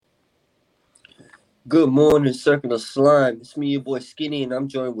Good morning, Circle of Slime. It's me, your boy Skinny, and I'm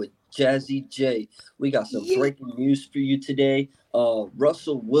joined with Jazzy J. We got some Yeah. breaking news for you today.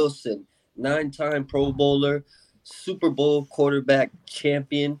 Russell Wilson, nine-time Pro Bowler, Super Bowl quarterback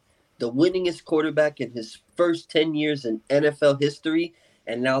champion, the winningest quarterback in his first 10 years in NFL history,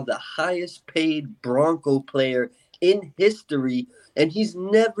 and now the highest paid Bronco player in history, and he's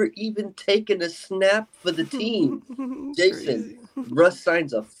never even taken a snap for the team. Jason, Crazy. Russ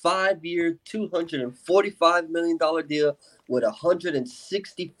signs a 5-year, $245 million deal with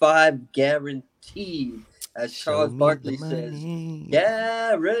 165 guaranteed. As Show Charles me the Barkley says, money.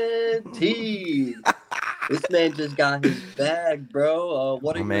 guaranteed. This man just got his bag, bro.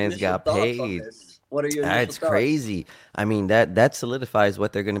 What are My your man's initial got thoughts on paid. this? What are your initial That's thoughts? crazy. I mean, that solidifies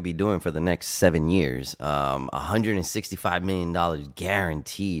what they're going to be doing for the next 7 years. $165 million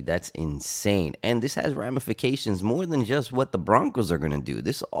guaranteed. That's insane. And this has ramifications more than just what the Broncos are going to do.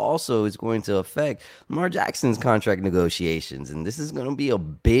 This also is going to affect Lamar Jackson's contract negotiations, and this is going to be a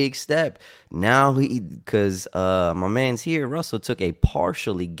big step. Now because my man's here, Russell took a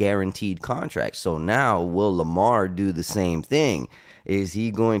partially guaranteed contract. So now will Lamar do the same thing? Is he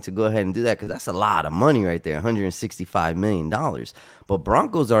going to go ahead and do that? Because that's a lot of money right there, $165 million. But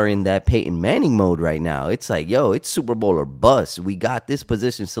Broncos are in that Peyton Manning mode right now. It's like, yo, it's Super Bowl or bust. We got this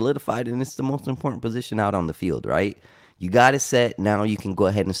position solidified, and it's the most important position out on the field, right? You got it set. Now you can go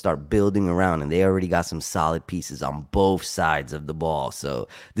ahead and start building around, and they already got some solid pieces on both sides of the ball. So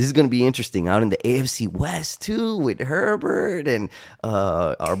this is going to be interesting out in the AFC West too, with Herbert and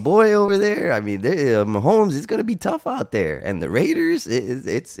our boy over there. I mean, Mahomes. It's going to be tough out there, and the Raiders.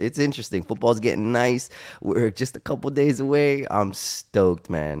 It's interesting. Football's getting nice. We're just a couple days away. I'm stoked,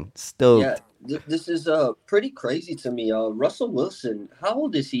 man. Yeah, Stoked. this is pretty crazy to me. Russell Wilson, how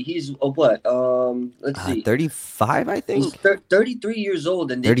old is he? He's what? Let's see. 35, I He's think. 33 years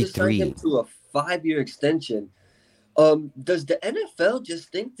old, and they just signed him 33. to a 5-year extension. Does the NFL just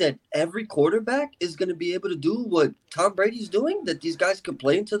think that every quarterback is going to be able to do what Tom Brady's doing? That these guys could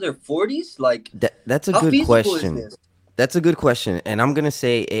play into their 40s? Like, That's a how good feasible is question. this? That's a good question. And I'm going to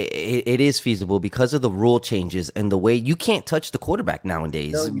say it is feasible because of the rule changes and the way you can't touch the quarterback No,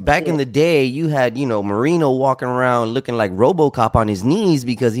 nowadays. you Back in can't. the day, you had, Marino walking around looking like Robocop on his knees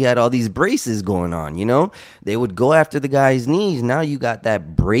because he had all these braces going on. They would go after the guy's knees. Now you got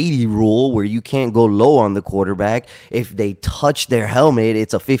that Brady rule where you can't go low on the quarterback. If they touch their helmet,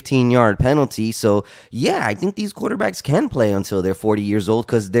 it's a 15-yard penalty. So, yeah, I think these quarterbacks can play until they're 40 years old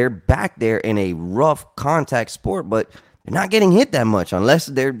because they're back there in a rough contact sport. But they're not getting hit that much unless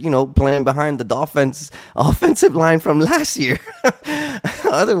they're, playing behind the Dolphins offensive line from last year.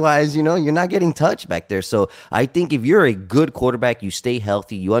 Otherwise, you're not getting touched back there. So I think if you're a good quarterback, you stay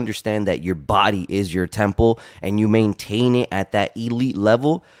healthy, you understand that your body is your temple, and you maintain it at that elite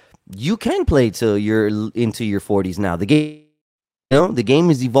level, you can play till you're into your 40s now. The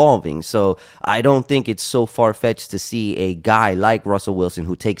game is evolving. So I don't think it's so far fetched to see a guy like Russell Wilson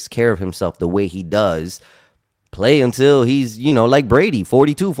who takes care of himself the way he does play until he's, like Brady,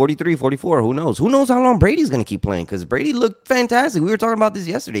 42, 43, 44. Who knows? Who knows how long Brady's going to keep playing? Because Brady looked fantastic. We were talking about this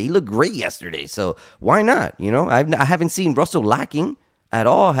yesterday. He looked great yesterday. So why not? I haven't seen Russell lacking at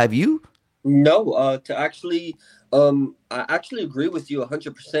all. Have you? No, I actually agree with you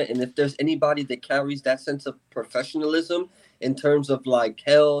 100%. And if there's anybody that carries that sense of professionalism in terms of like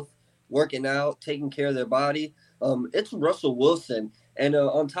health, working out, taking care of their body, it's Russell Wilson. And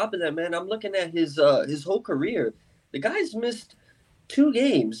on top of that, man, I'm looking at his whole career. The guy's missed 2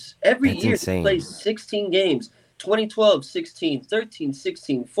 games every That's year. He insane. plays 16 games. 2012, 16, 13,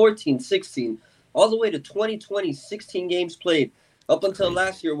 16, 14, 16, all the way to 2020, 16 games played up It's until crazy.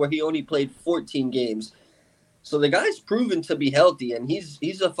 last year where he only played 14 games. So the guy's proven to be healthy, and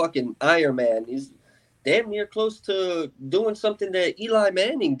he's a fucking Iron Man. He's damn near close to doing something that Eli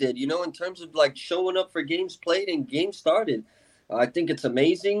Manning did, in terms of like showing up for games played and games started. I think it's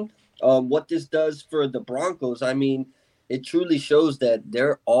amazing what this does for the Broncos. I mean, it truly shows that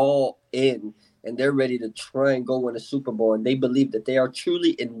they're all in and they're ready to try and go win a Super Bowl, and they believe that they are truly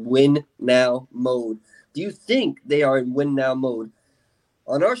in win now mode. Do you think they are in win now mode?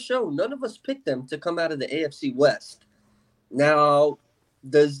 On our show, none of us picked them to come out of the AFC West. Now,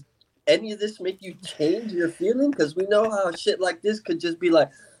 does any of this make you change your feeling? Because we know how shit like this could just be like,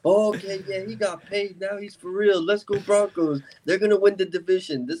 oh, okay, yeah, he got paid. Now he's for real. Let's go Broncos. They're going to win the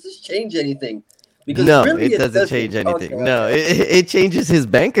division. Does this change anything? Because No, really it it doesn't change doesn't. Okay, anything. No, okay. it changes his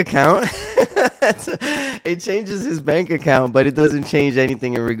bank account. It changes his bank account, but it doesn't change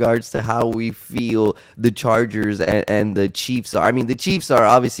anything in regards to how we feel the Chargers and the Chiefs are. I mean, the Chiefs are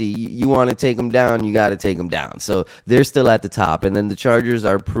obviously, you want to take them down, you got to take them down. So they're still at the top. And then the Chargers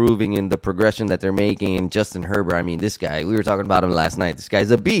are proving in the progression that they're making. And Justin Herbert, I mean, this guy, we were talking about him last night. This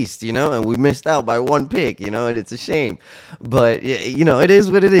guy's a beast, and we missed out by one pick, and it's a shame. But, it is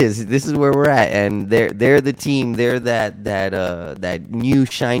what it is. This is where we're at. And they're the team. They're that new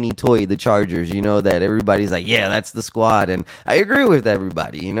shiny toy, the Chargers, that everybody's like, yeah, that's the squad. And I agree with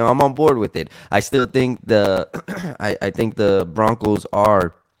everybody. I'm on board with it. I still think I think the Broncos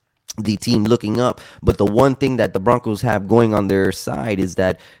are the team looking up. But the one thing that the Broncos have going on their side is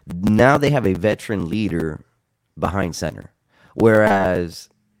that now they have a veteran leader behind center. Whereas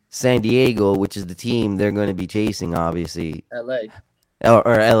San Diego, which is the team they're going to be chasing, obviously, LA. or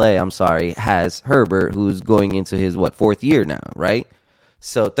LA, I'm sorry, has Herbert, who's going into his fourth year now, right?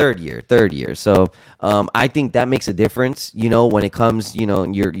 So third year. So I think that makes a difference, when it comes,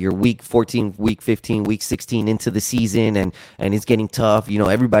 your week 14, week 15, week 16 into the season, and it's getting tough.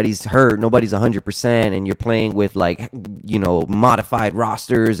 Everybody's hurt, nobody's 100%, and you're playing with modified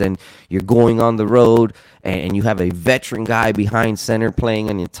rosters, and you're going on the road, and you have a veteran guy behind center playing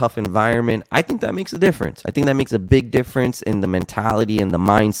in a tough environment. I think that makes a difference. I think that makes a big difference in the mentality and the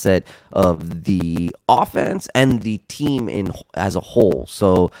mindset of the offense and the team as a whole.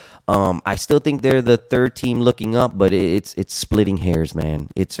 So I still think they're the third team looking up, but it's splitting hairs, man.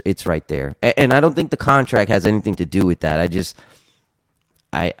 It's right there, and I don't think the contract has anything to do with that.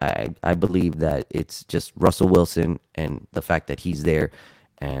 I believe that it's just Russell Wilson and the fact that he's there,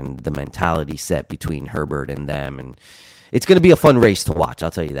 and the mentality set between Herbert and them, and it's going to be a fun race to watch. I'll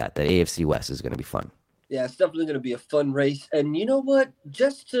tell you that. The AFC West is going to be fun. Yeah, it's definitely going to be a fun race. And you know what?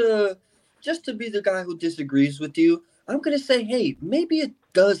 Just to be the guy who disagrees with you, I'm going to say, hey, maybe it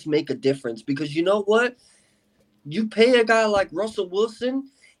does make a difference, because you know what? You pay a guy like Russell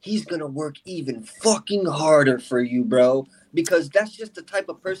Wilson, he's going to work even fucking harder for you, bro, because that's just the type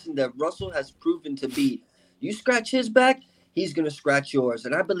of person that Russell has proven to be. You scratch his back, he's going to scratch yours.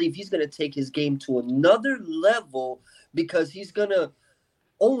 And I believe he's going to take his game to another level, because he's going to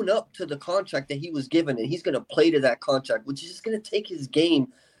own up to the contract that he was given, and he's going to play to that contract, which is just going to take his game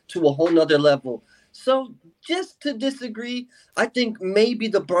to a whole nother level. So just to disagree, I think maybe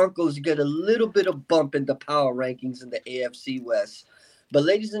the Broncos get a little bit of bump in the power rankings in the AFC West. But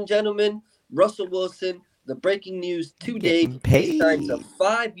ladies and gentlemen, Russell Wilson, the breaking news today, he signs a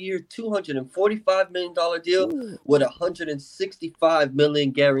 5-year, $245 million deal with $165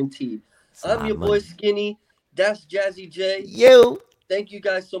 million guaranteed. I'm your boy Skinny. That's Jazzy J. Yo. Thank you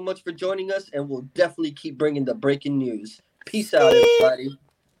guys so much for joining us, and we'll definitely keep bringing the breaking news. Peace out, everybody.